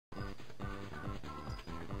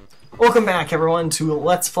Welcome back, everyone, to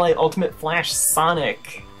Let's Play Ultimate Flash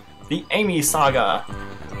Sonic, the Amy Saga.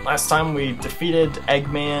 Last time we defeated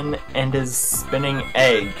Eggman and his spinning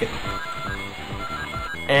egg.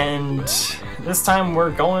 And this time we're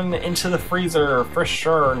going into the freezer for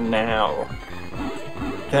sure now.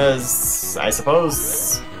 Because I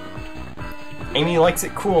suppose Amy likes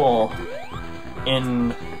it cool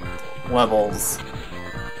in levels.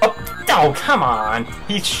 Oh, come on!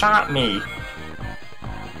 He shot me!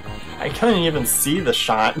 I couldn't even see the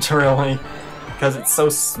shot, really, because it's so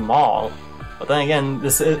small. But then again,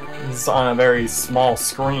 this is on a very small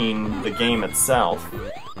screen, the game itself.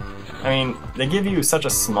 I mean, they give you such a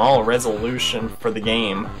small resolution for the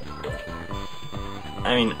game.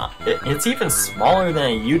 I mean, it's even smaller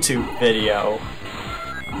than a YouTube video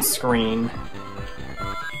screen.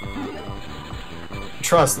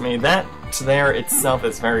 Trust me, that there itself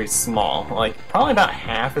is very small. Like, probably about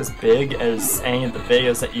half as big as any of the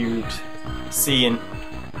videos that you'd see in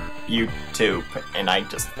YouTube. And I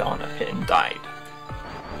just fell in a pit and died.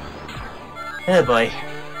 Oh boy.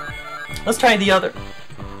 Let's try the other...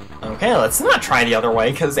 Okay, let's not try the other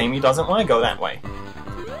way, because Amy doesn't want to go that way.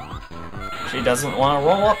 She doesn't want to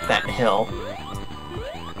roll up that hill.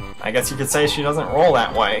 I guess you could say she doesn't roll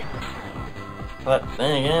that way. But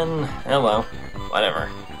then again, oh well, whatever.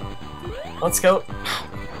 Let's go.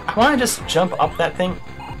 I want to just jump up that thing,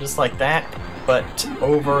 just like that, but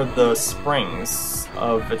over the springs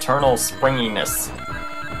of eternal springiness.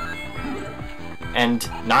 And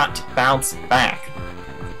not bounce back.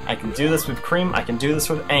 I can do this with Cream, I can do this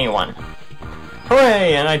with anyone.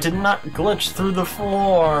 Hooray! And I did not glitch through the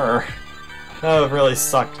floor! That would really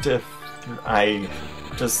sucked if I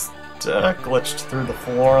just glitched through the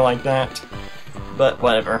floor like that. But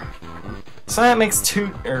whatever. So that makes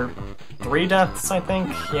 3 deaths, I think?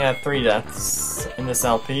 Yeah, 3 deaths in this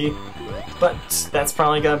LP. But that's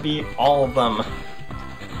probably gonna be all of them.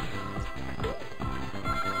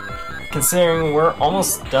 Considering we're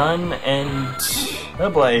almost done, and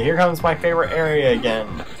oh boy, here comes my favorite area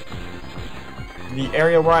again. The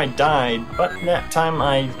area where I died, but that time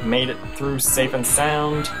I made it through safe and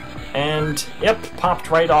sound, and yep,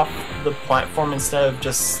 popped right off the platform instead of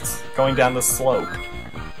just going down the slope.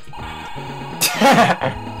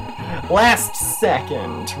 Last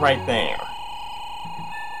second, right there.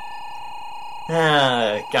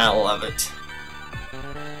 Ah, gotta love it.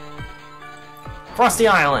 Frosty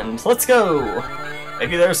Island, let's go!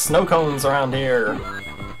 Maybe there's snow cones around here.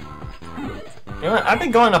 You know what, I've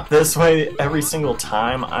been going up this way every single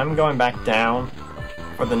time. I'm going back down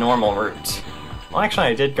for the normal route. Well, actually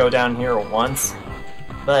I did go down here once,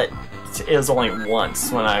 but it is only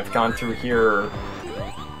once when I've gone through here,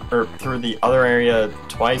 or through the other area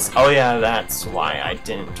twice. Oh yeah, that's why I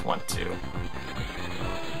didn't want to.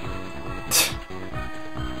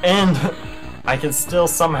 And I can still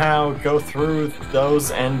somehow go through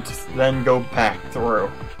those and then go back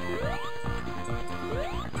through.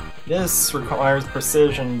 This requires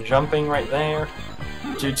precision jumping right there,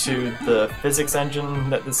 due to the physics engine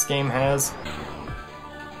that this game has.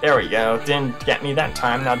 There we go, didn't get me that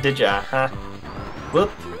time, now did ya, huh? Whoop.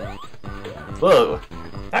 Whoa.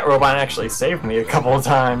 That robot actually saved me a couple of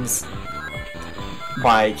times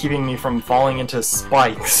by keeping me from falling into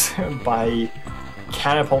spikes, by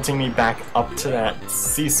catapulting me back up to that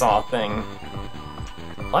seesaw thing.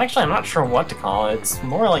 Well, actually, I'm not sure what to call it. It's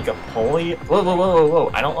more like a pulley. Whoa, whoa, whoa, whoa,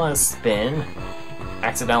 whoa. I don't want to spin.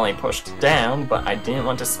 Accidentally pushed down, but I didn't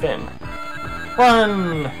want to spin.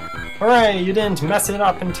 Run! Hooray, you didn't mess it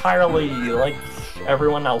up entirely like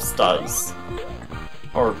everyone else does.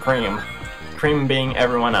 Or Cream. Cream being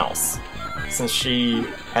everyone else, since she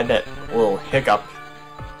had that little hiccup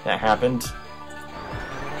that happened.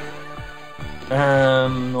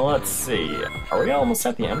 Let's see. Are we almost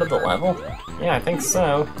at the end of the level? Yeah, I think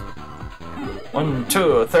so. 1,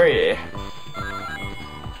 2, 3.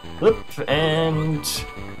 Whoop, and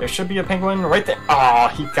there should be a penguin right there. Oh,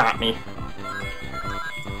 he got me.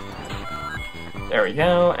 There we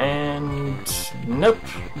go, and nope,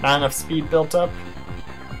 not enough speed built up.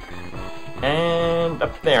 And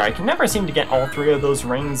up there. I can never seem to get all 3 of those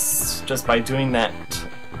rings just by doing that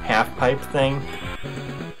half-pipe thing.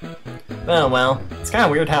 Oh well, it's kind of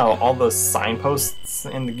weird how all those signposts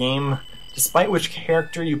in the game, despite which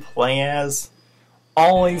character you play as,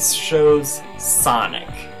 always shows Sonic.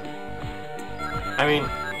 I mean,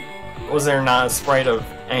 was there not a sprite of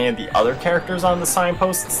any of the other characters on the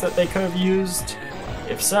signposts that they could have used?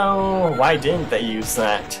 If so, why didn't they use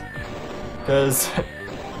that? Because...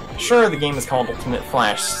 Sure, the game is called Ultimate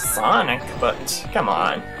Flash Sonic, but come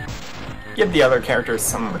on. Give the other characters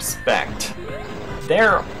some respect.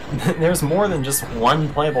 They're there's more than just one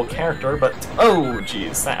playable character, but oh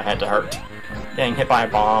jeez, that had to hurt. Getting hit by a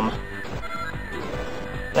bomb.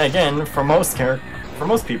 Then again, for most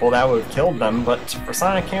people that would have killed them, but for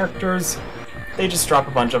Sonic characters, they just drop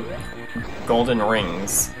a bunch of golden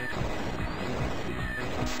rings.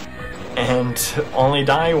 And only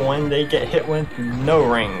die when they get hit with no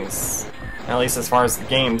rings. At least as far as the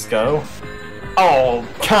games go. Oh,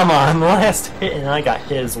 come on, last hit and I got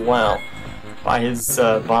hit as well. By his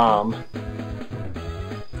bomb.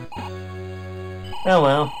 Oh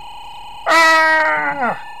well.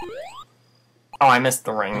 Ah! Oh, I missed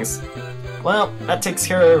the rings. Well, that takes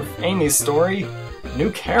care of Amy's story.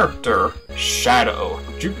 New character, Shadow.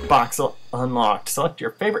 Jukebox unlocked. Select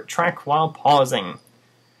your favorite track while pausing.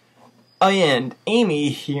 Oh yeah, and Amy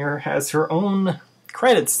here has her own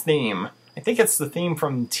credits theme. I think it's the theme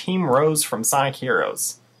from Team Rose from Sonic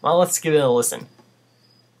Heroes. Well, let's give it a listen.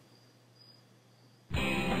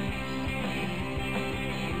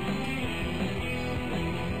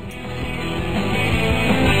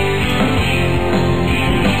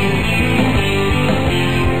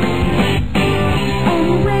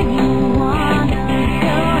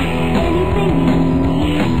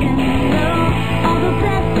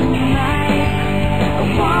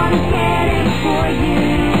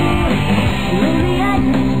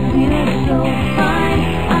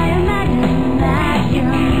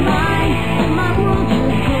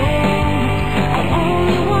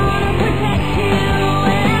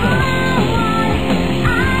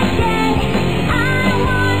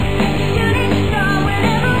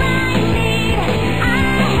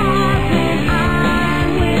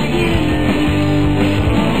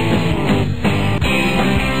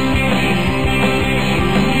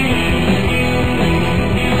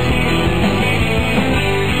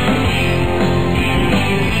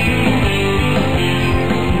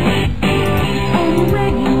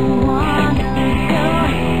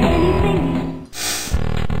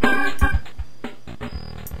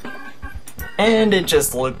 And it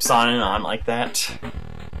just loops on and on like that.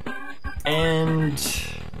 And...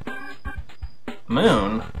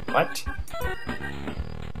 Moon? What?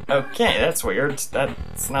 Okay, that's weird.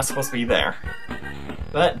 That's not supposed to be there.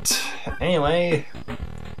 But, anyway...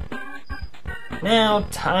 Now,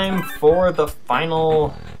 time for the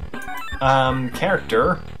final...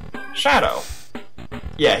 character, Shadow.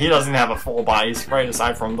 Yeah, he doesn't have a full body sprite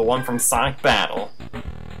aside from the one from Sonic Battle.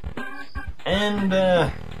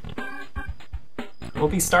 And, we'll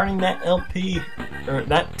be starting that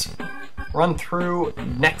that run through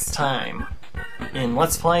next time in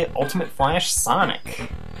Let's Play Ultimate Flash Sonic.